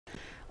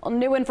Well,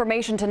 new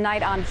information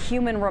tonight on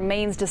human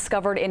remains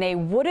discovered in a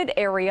wooded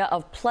area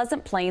of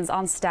Pleasant Plains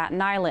on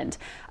Staten Island.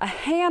 A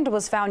hand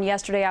was found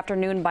yesterday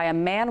afternoon by a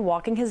man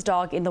walking his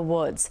dog in the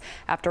woods.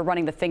 After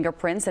running the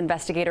fingerprints,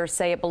 investigators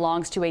say it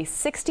belongs to a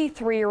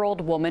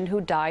 63-year-old woman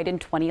who died in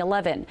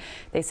 2011.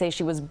 They say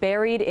she was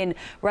buried in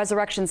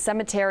Resurrection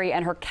Cemetery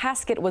and her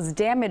casket was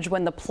damaged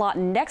when the plot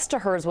next to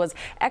hers was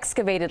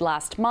excavated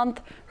last month.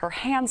 Her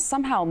hand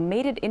somehow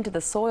made it into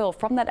the soil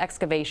from that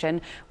excavation,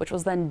 which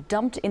was then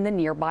dumped in the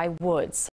nearby woods.